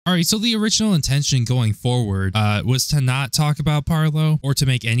Alright, so the original intention going forward was to not talk about Parlo or to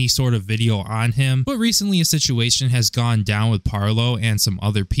make any sort of video on him, but recently a situation has gone down with Parlo and some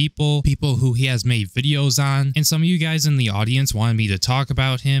other people who he has made videos on, and some of you guys in the audience wanted me to talk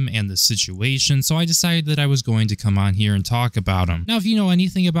about him and the situation, so I decided that I was going to come on here and talk about him. Now, if you know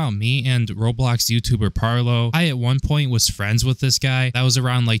anything about me and Roblox YouTuber Parlo, I at one point was friends with this guy. That was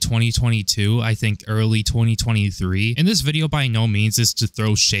around like 2022, I think early 2023, and this video by no means is to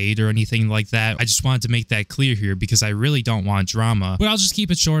throw shade or anything like that. I just wanted to make that clear here because I really don't want drama, but I'll just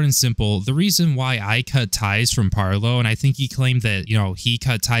keep it short and simple. The reason why I cut ties from Parlo, and I think he claimed that, you know, he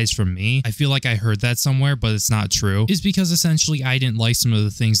cut ties from me, I feel like I heard that somewhere, but it's not true, is because essentially I didn't like some of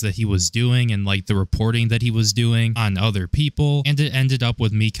the things that he was doing and like the reporting that he was doing on other people, and it ended up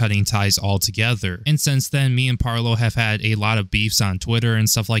with me cutting ties altogether. And since then, me and Parlo have had a lot of beefs on Twitter and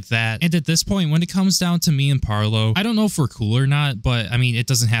stuff like that, and at this point, when it comes down to me and Parlo, I don't know if we're cool or not, but I mean, it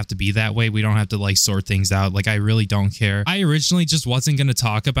doesn't have to be that way. We don't have to like sort things out. Like, I really don't care. I originally just wasn't going to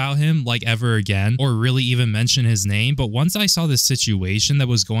talk about him like ever again or really even mention his name, but once I saw this situation that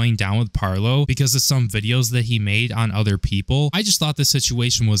was going down with Parlo because of some videos that he made on other people, I just thought the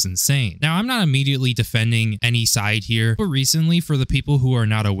situation was insane. Now, I'm not immediately defending any side here, but recently, for the people who are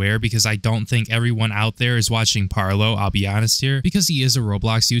not aware, because I don't think everyone out there is watching Parlo, I'll be honest here, because he is a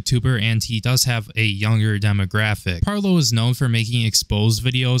Roblox YouTuber and he does have a younger demographic. Parlo is known for making exposed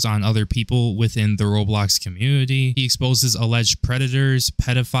videos on other people within the Roblox community. He exposes alleged predators,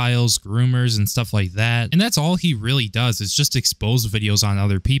 pedophiles, groomers, and stuff like that. And that's all he really does, is just expose videos on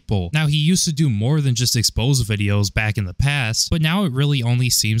other people. Now, he used to do more than just expose videos back in the past, but now it really only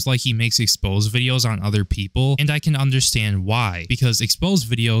seems like he makes exposed videos on other people, and I can understand why. Because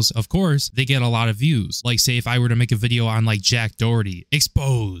exposed videos, of course, they get a lot of views. Like, say if I were to make a video on like Jack Doherty,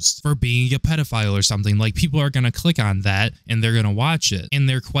 exposed for being a pedophile or something, like people are gonna click on that and they're gonna watch it, and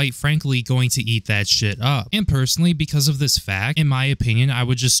they're quite frankly going to eat that shit up. And personally, because of this fact, in my opinion, I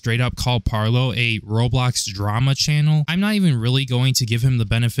would just straight up call Parlo a Roblox drama channel. I'm not even really going to give him the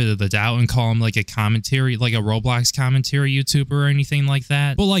benefit of the doubt and call him like a commentary, like a Roblox commentary YouTuber or anything like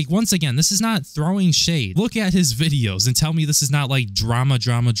that. But like, once again, this is not throwing shade. Look at his videos and tell me this is not like drama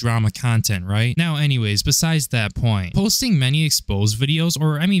content, right? Now, anyways, besides that point, posting many exposed videos,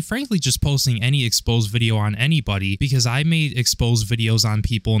 or I mean, frankly, just posting any exposed video on anybody, because I made exposed videos on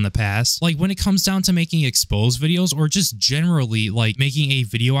people in the past. Like, when it comes down to making exposed videos, or just generally like making a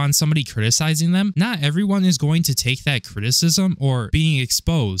video on somebody criticizing them, not everyone is going to take that criticism or being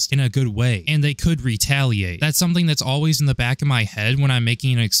exposed in a good way, and they could retaliate. That's something that's always in the back of my head when I'm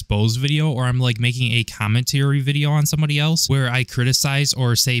making an exposed video, or I'm like making a commentary video on somebody else where I criticize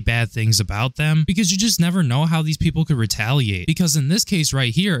or say bad things about them, because you just never know how these people could retaliate. Because in this case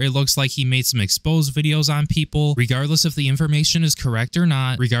right here, it looks like he made some exposed videos on people, regardless if the information is correct or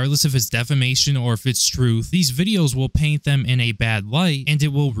not, regardless if it's defamation or if it's truth. These videos will paint them in a bad light, and it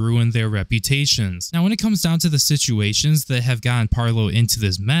will ruin their reputations. Now, when it comes down to the situations that have gotten Parlo into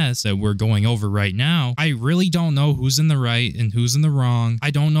this mess that we're going over right now, I really don't know who's in the right and who's in the wrong.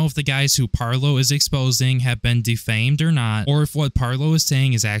 I don't know if the guys who Parlo is exposing have been defamed or not, or if what Parlo is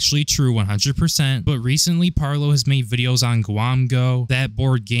saying is actually true 100%, but recently Parlo has made videos on Guamgo, That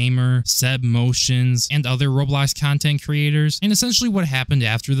Board Gamer, Seb Motions, and other Roblox content creators, and essentially what happened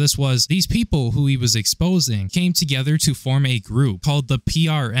after this was these people who he was exposing came together to form a group called the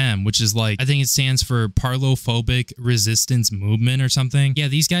PRM, which is like, I think it stands for Parlophobic Resistance Movement or something. Yeah,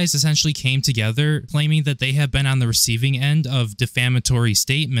 these guys essentially came together claiming that they have been on the receiving end of defamatory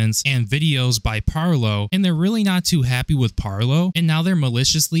statements and videos by Parlo, and they're really not too happy with Parlo, and now they're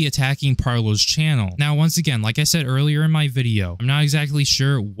maliciously attacking Parlo's channel. Now, once again, like I said earlier in my video, I'm not exactly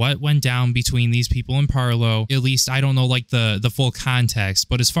sure what went down between these people and Parlo. At least I don't know like the full context,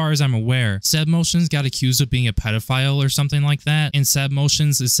 but as far as I'm aware, Seb Motions got accused of being a pedophile or something like that, and Seb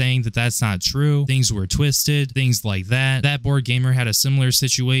Motions is saying that that's not true. Things were twisted, things like that. That Board Gamer had a similar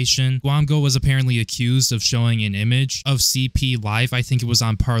situation. Guamgo was apparently accused of showing an image of CP live. I think it was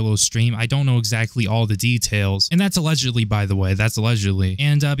on Parlo's stream. I don't know exactly all the details, and that's allegedly, by the way, that's allegedly.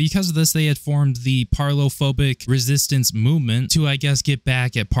 And because of this, they had formed the Parlophobic Resistance Movement to, I guess, get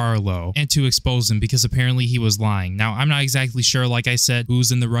back at Parlo and to expose him, because apparently he was lying. Now, I'm not exactly sure, like I said,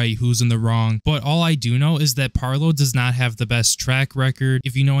 who's in the right, who's in the wrong, but all I do know is that Parlo does not have the best track record.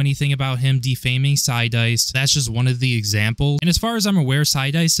 If you know anything about him defaming Side-Ice, that's just one of the examples. And as far as I'm aware,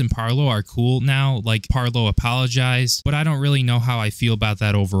 Side-Ice and Parlo are cool now. Like, Parlo apologized, but I don't really know how I feel about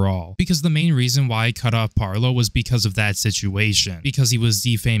that overall, because the main reason why I cut off Parlo was because of that situation, because he was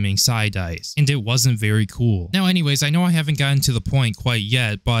defaming Side-Ice, and it wasn't very cool. Now, anyways, I know I haven't gotten to the point quite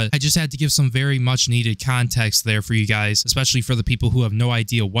yet, but I just had to give some very much needed context there for you guys, especially for the people who have no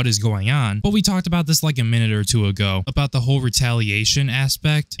idea what is going on. But we talked about this like a minute or two ago about the whole retaliation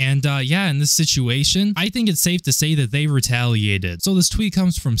aspect. And yeah, in this situation, I think it's safe to say that they retaliated. So this tweet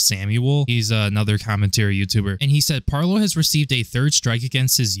comes from Samuel. He's another commentary YouTuber. And he said, Parlo has received a third strike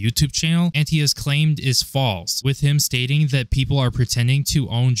against his YouTube channel, and he has claimed is false, with him stating that people are pretending to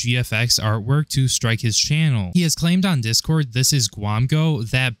own GFX artwork to strike his channel. He has claimed on Discord this is Guamgo,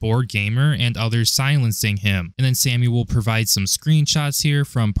 that board gamer, and others silencing him. And then Samuel provides some screenshots here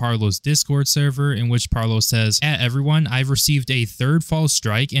from Parlo's Discord server, in which Parlo says, "At everyone, I've received a third false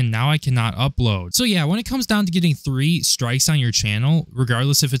strike and now I cannot upload." So yeah, when it comes down to getting 3 strikes on your channel,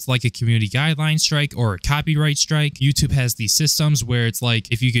 regardless if it's like a community guideline strike or a copyright strike, YouTube has these systems where it's like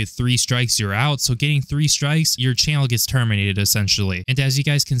if you get 3 strikes, you're out. So getting 3 strikes, your channel gets terminated essentially. And as you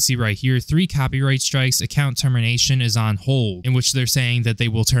guys can see right here, 3 copyright strikes, account termination is on hold, in which they're saying that they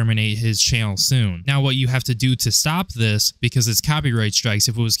will terminate his channel soon. Now what you have to do to stop this, because it's copyright strikes,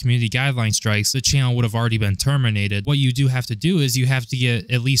 if it was community guideline strikes, the channel would have already been terminated. What you do have to do is you have to get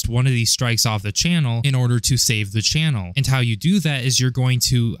at least one of these strikes off the channel in order to save the channel. And how you do that is you're going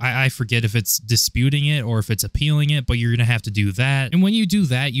to, I forget if it's disputing it or if it's appealing it, but you're going to have to do that. And when you do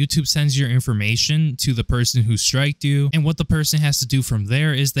that, YouTube sends your information to the person who striked you. And what the person has to do from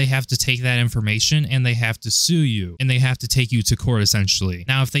there is they have to take that information and they have to sue you, and they have to take you to court essentially.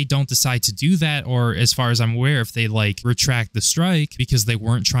 Now, if they don't decide to do that, or as far as I'm aware, if they like retract the strike because they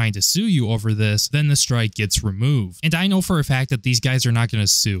weren't trying to sue you over this, then the strike gets removed. And I know for a fact that these guys are not going to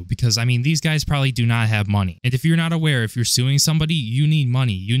sue, because I mean, these guys probably do not have money. And if you're not aware, if you're suing somebody, you need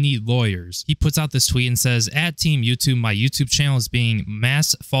money, you need lawyers. He puts out this tweet and says, "At Team YouTube, my YouTube channel is being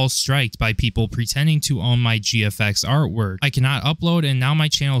mass false striked by people pretending to own my GFX artwork. I cannot upload, and now my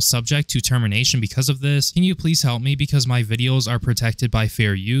channel is subject to termination because of this. Can you please help me, because my videos are protected by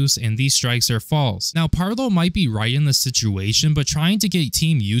fair use and these strikes are false." Now, Parlo might be right in this situation, but trying to get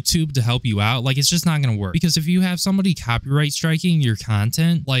Team YouTube to help you out, like, it's just not going to work. Because if you have somebody copyright striking your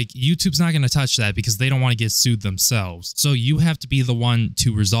content, like, YouTube's not going to touch that because they don't want to get sued themselves. So you have to be the one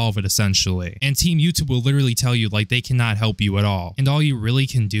to resolve it essentially. And Team YouTube will literally tell you like they cannot help you at all. And all you really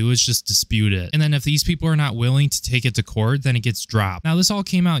can do is just dispute it. And then if these people are not willing to take it to court, then it gets dropped. Now, this all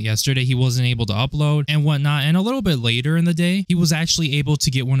came out yesterday. He wasn't able to upload and whatnot. And a little bit later in the day, he was actually able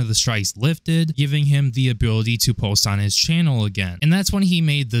to get one of the strikes lifted, giving him the ability to post on his channel again. And that's when he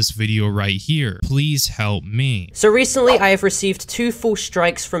made this video right here. "Please help me." So recently, I have received 2 full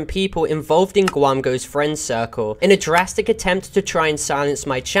strikes from people involved in Guamgo's friend circle in a drastic attempt to try and silence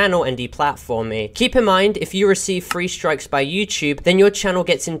my channel and deplatform me. Keep in mind, if you receive 3 strikes by YouTube, then your channel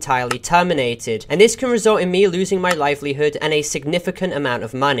gets entirely terminated, and this can result in me losing my livelihood and a significant amount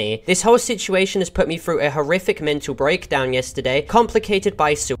of money. This whole situation has put me through a horrific mental breakdown yesterday, complicated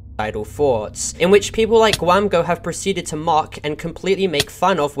by suicidal thoughts, in which people like Guamgo have proceeded to mock and completely make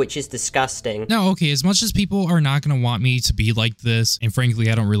fun of, which is disgusting. Now, okay, as much as people are not going to want me to be like this, and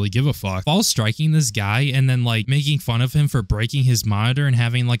frankly, I don't really give a fuck, false striking this guy and then like making fun of him for breaking his monitor and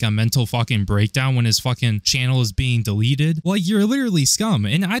having like a mental fucking breakdown when his fucking channel is being deleted, like, you're literally scum.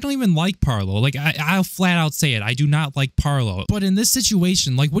 And I don't even like Parlo. Like, I'll flat out say it. I do not like Parlo. But in this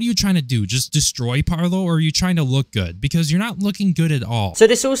situation, like, what are you trying to do? Just destroy Parlo, or are you trying to look good? Because you're not looking good at all. So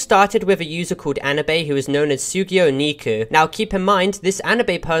this all started with a user called Anabe, who is known as Sugio Niku. Now, keep in mind, this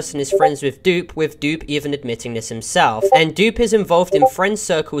Anabe person is friends with Dupe even admitting this himself. And Dupe is involved in friend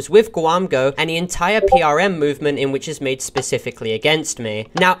circles with Guamgo and the entire PRM movement, in which is made specifically against me.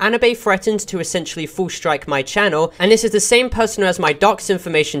 Now, Anabe threatened to essentially full strike my channel, and this is the same person who has my docs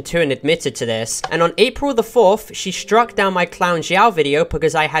information too and admitted to this. And on April the 4th, she struck down my Clown Xiao video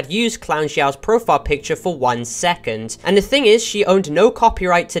because I had used Clown Xiao's profile picture for 1 second. And the thing is, she owned no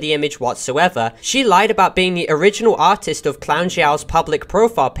copyright to the image whatsoever. She lied about being the original artist of Clown Xiao's public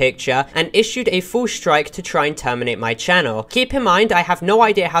profile picture and issued a full strike to try and terminate my channel. Keep in mind, I have no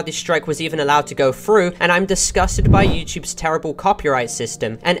idea how this strike was even allowed to go through, and I'm disgusted by YouTube's terrible copyright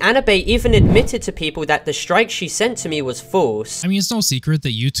system. And Anabe even admitted to people that the strike she sent to me was false. I mean, it's no secret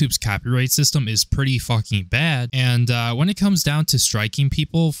that YouTube's copyright system is pretty fucking bad. And when it comes down to striking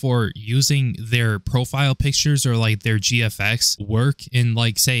people for using their profile pictures or like their GFX work in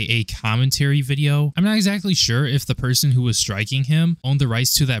like, say, a commentary video, I'm not exactly sure if the person who was striking him owned the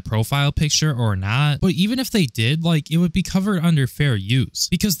rights to that profile picture or not. But even if they did, like, it would be covered under fair use,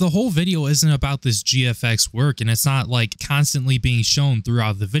 because the whole video isn't about this GFX work, and it's not like constantly being shown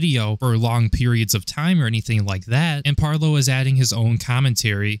throughout the video for long periods of time or anything like that. And Parlo is adding his own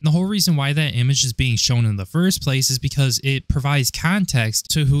commentary. And the whole reason why that image is being shown in the first place is because it provides context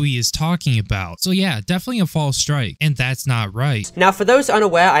to who he is talking about. So yeah, definitely a false strike, and that's not right. Now, for those unaware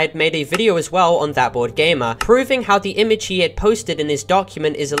unaware, I had made a video as well on That Bored Gamer, proving how the image he had posted in his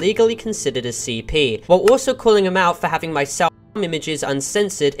document is illegally considered as CP, while also calling him out for having myself images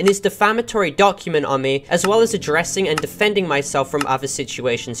uncensored in his defamatory document on me, as well as addressing and defending myself from other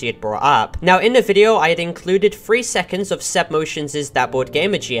situations he had brought up. Now, in the video, I had included 3 seconds of Seb Motions' That Bored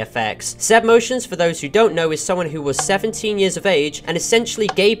Gamer GFX. Seb Motions, for those who don't know, is someone who was 17 years of age and essentially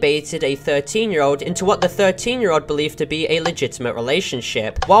gay baited a 13-year-old into what the 13-year-old believed to be a legitimate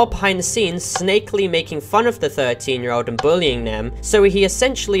relationship, while behind the scenes snakily making fun of the 13-year-old and bullying them, so he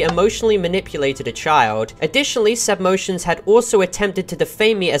essentially emotionally manipulated a child. Additionally, Seb Motions had also attempted to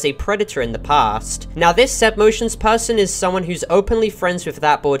defame me as a predator in the past. Now, this Seb Motions person is someone who's openly friends with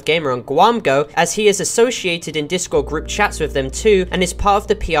That Bored Gamer on Guamgo, as he is associated in Discord group chats with them too, and is part of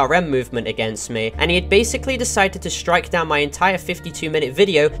the PRM movement against me, and he had basically decided to strike down my entire 52-minute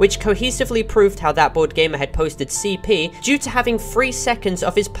video, which cohesively proved how That Bored Gamer had posted CP due to having 3 seconds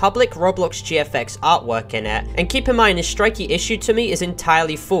of his public Roblox GFX artwork in it. And keep in mind, his strike he issued to me is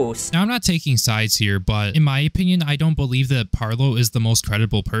entirely false. Now, I'm not taking sides here, but in my opinion, I don't believe that Parlo is the most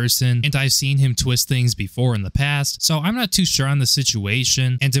credible person, and I've seen him twist things before in the past, so I'm not too sure on the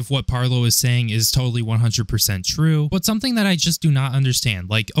situation and if what Parlo is saying is totally 100% true. But something that I just do not understand,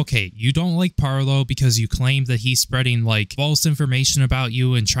 like, okay, you don't like Parlo because you claim that he's spreading like false information about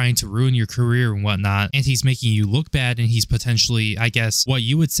you and trying to ruin your career and whatnot, and he's making you look bad, and he's potentially, I guess, what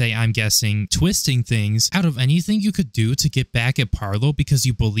you would say, I'm guessing, twisting things out of anything you could do to get back at Parlo because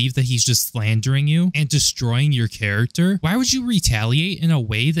you believe that he's just slandering you and destroying your character. Why would you retaliate in a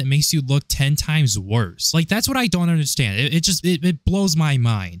way that makes you look 10 times worse? Like, that's what I don't understand. It blows my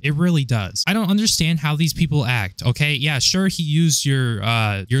mind. It really does. I don't understand how these people act. Okay, yeah, sure, he used your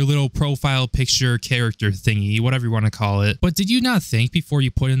little profile picture character thingy, whatever you want to call it, but did you not think before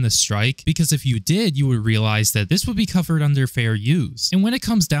you put in the strike? Because if you did, you would realize that this would be covered under fair use. And when it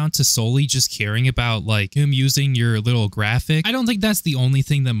comes down to solely just caring about like him using your little graphic, I don't think that's the only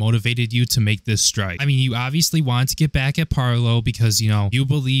thing that motivated you to make this strike. I mean, you obviously want to get back at Parlo because, you know, you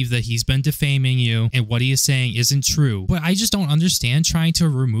believe that he's been defaming you and what he is saying isn't true. But I just don't understand trying to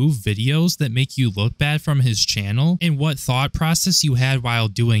remove videos that make you look bad from his channel and what thought process you had while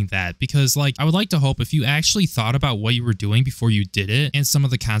doing that. Because, like, I would like to hope if you actually thought about what you were doing before you did it and some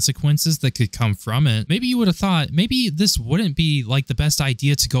of the consequences that could come from it, maybe you would have thought maybe this wouldn't be like the best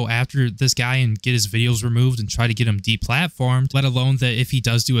idea to go after this guy and get his videos removed and try to get him deplatformed, let alone that if he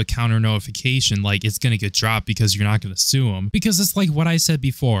does do a counter notification, like, it's gonna get dropped because you're not gonna sue him. Because it's like what I said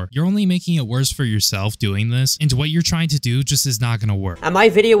before, you're only making it worse for yourself doing this, and what you're trying to do just is not gonna work. And my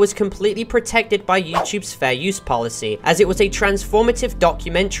video was completely protected by YouTube's fair use policy, as it was a transformative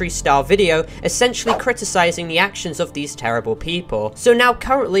documentary style video essentially criticizing the actions of these terrible people. So now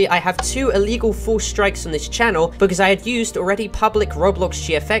currently I have 2 illegal false strikes on this channel because I had used already public Roblox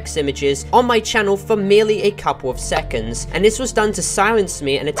GFX images on my channel for merely a couple of seconds, and this was done to silence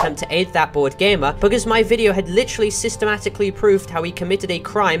me and attempt to aid That Bored Gamer because my video had literally systematically proved how he committed a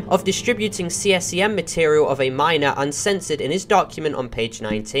crime of distributing CSEM material of a minor uncensored in his document on page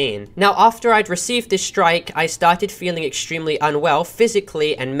 19. Now, after I'd received this strike, I started feeling extremely unwell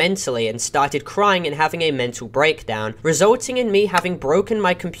physically and mentally and started crying and having a mental breakdown, resulting in me having broken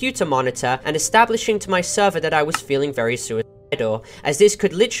my computer monitor and establishing to my server that I was feeling very suicidal, as this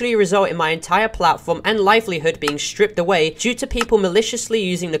could literally result in my entire platform and livelihood being stripped away due to people maliciously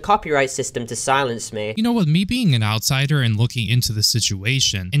using the copyright system to silence me. You know, with me being an outsider and looking into the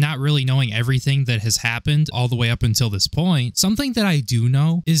situation and not really knowing everything that has happened all the way up until this point, something that I do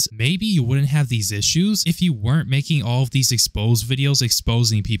know is maybe you wouldn't have these issues if you weren't making all of these exposed videos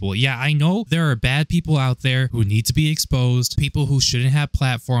exposing people. Yeah, I know there are bad people out there who need to be exposed, people who shouldn't have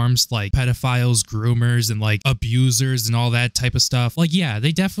platforms, like pedophiles, groomers, and like abusers and all that type of stuff. Like, yeah,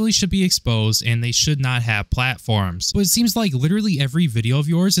 they definitely should be exposed and they should not have platforms. But it seems like literally every video of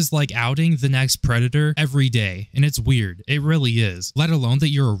yours is like outing the next predator every day, and it's weird. It really is. Let alone that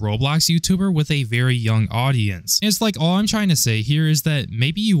you're a Roblox YouTuber with a very young audience. And it's like, all I'm trying to say here is that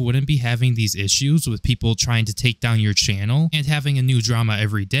maybe you wouldn't be having these issues with people trying to take down your channel and having a new drama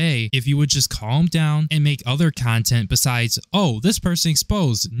every day if you would just calm down and make other content besides, oh, this person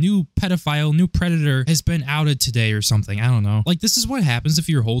exposed, new pedophile, new predator has been outed today or something. I don't know. Like, this is what happens if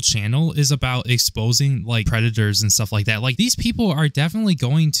your whole channel is about exposing like predators and stuff like that. Like, these people are definitely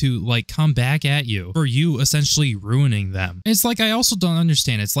going to like come back at you for you essentially ruining them. And it's like, I also don't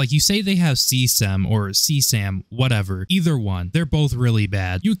understand. It's like you say they have CSEM or CSAM, whatever, either one. They're both really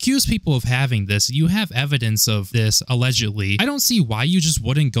bad. You accuse people of having this. You have evidence of this allegedly. I don't see why you just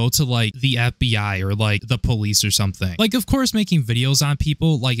wouldn't go to like the FBI or like the police or something. Like, of course, making videos on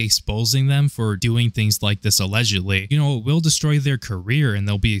people, like exposing them for doing things like this allegedly, you know, it will will destroy their career and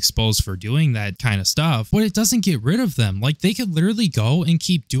they'll be exposed for doing that kind of stuff, but it doesn't get rid of them. Like, they could literally go and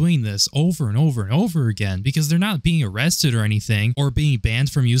keep doing this over and over and over again because they're not being arrested or anything or being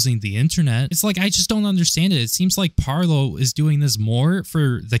banned from using the internet. It's like, I just don't understand it. It seems like Parlo is doing this more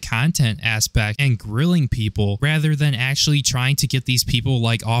for the content aspect and grilling people rather than actually trying to get these people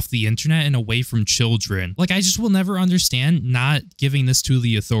like off the internet and away from children. Like, I just will never understand not giving this to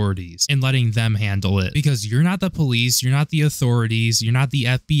the authorities and letting them handle it, because you're not the police, you're not the authorities, you're not the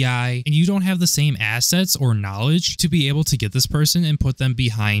FBI, and you don't have the same assets or knowledge to be able to get this person and put them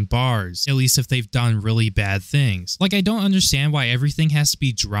behind bars, at least if they've done really bad things. Like, I don't understand why everything has to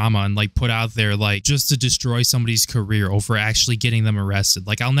be drama and like put out there like just to destroy somebody's career over actually getting them arrested.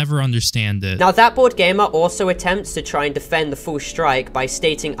 Like, I'll never understand it. Now, that board gamer also attempts to try and defend the full strike by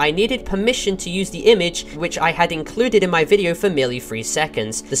stating I needed permission to use the image which I had included in my video for merely 3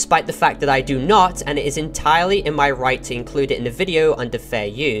 seconds, despite the fact that I do not, and it is entirely in my right to include it in the video under fair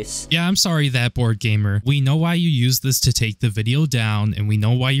use. Yeah, I'm sorry, that board gamer. We know why you use this to take the video down, and we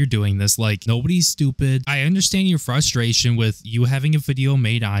know why you're doing this. Like, nobody's stupid. I understand your frustration with you having a video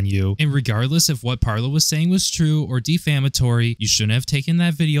made on you, and regardless if what Parlo was saying was true or defamatory, you shouldn't have taken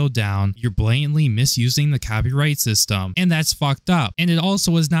that video down. You're blatantly misusing the copyright system, and that's fucked up. And it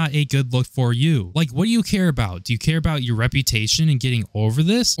also is not a good look for you. Like, what do you care about? Do you care about your reputation and getting over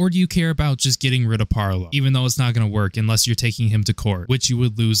this, or do you care about just getting rid of Parlo, even though it's not going to work unless you're taking him to court, which you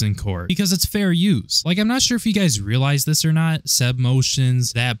would lose in court because it's fair use? Like, I'm not sure if you guys realize this or not. Seb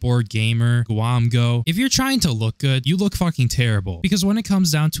Motions, That Board Gamer, Guamgo, if you're trying to look good, you look fucking terrible, because when it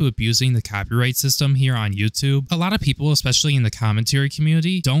comes down to abusing the copyright system here on YouTube, a lot of people, especially in the commentary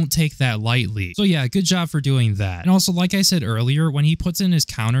community, don't take that lightly. So yeah, good job for doing that. And also, like I said earlier, when he puts in his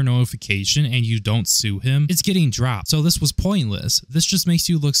counter notification and you don't sue him, it's getting dropped. So this was pointless. This just makes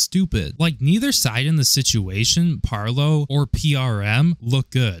you look stupid. Like, neither side in the situation, Parlo or PRM, look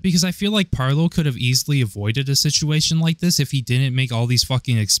good, because I feel like Parlo could have easily avoided a situation like this if he didn't make all these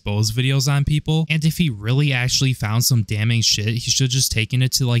fucking exposed videos on people. And if he really actually found some damning shit, he should have just taken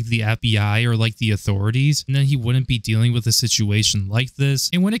it to like the FBI or like the authorities, and then he wouldn't be dealing with a situation like this.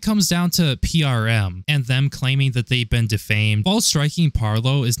 And when it comes down to PRM and them claiming that they've been defamed, false striking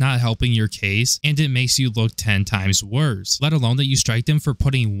Parlo is not helping your case, and it makes you look 10 times worse, let alone that you strike him for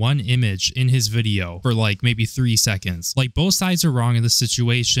putting one image in his video for like maybe 3 seconds. Like, both sides are wrong in this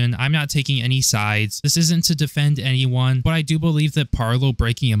situation. I'm not taking any sides. This isn't to defend anyone, but I do believe that Parlo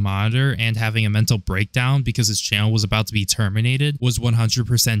breaking a monitor and having a mental breakdown because his channel was about to be terminated was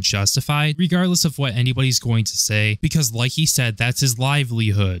 100% justified, regardless of what anybody's going to say, because like he said, that's his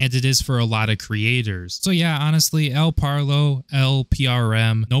livelihood, and it is for a lot of creators. So yeah, honestly, L Parlo, L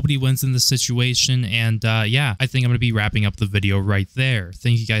PRM, nobody wins in this situation. And yeah, I think I'm going to be wrapping up the video right there.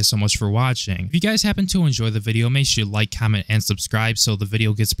 Thank you guys so much for watching. If you guys happen to enjoy the video, make sure you like, comment, and subscribe so the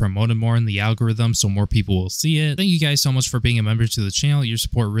video gets promoted more in the algorithm so more people will see it. Thank you guys so much for being a member to the channel. Your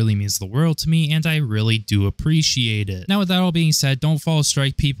support really means the world to me, and I really do appreciate it. Now, with that all being said, don't follow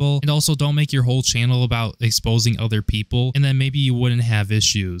strike people, and also don't make your whole channel about exposing other people, and then maybe you wouldn't have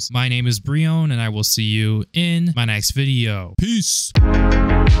issues. My name is Breone, and I will see you in my next video. Peace!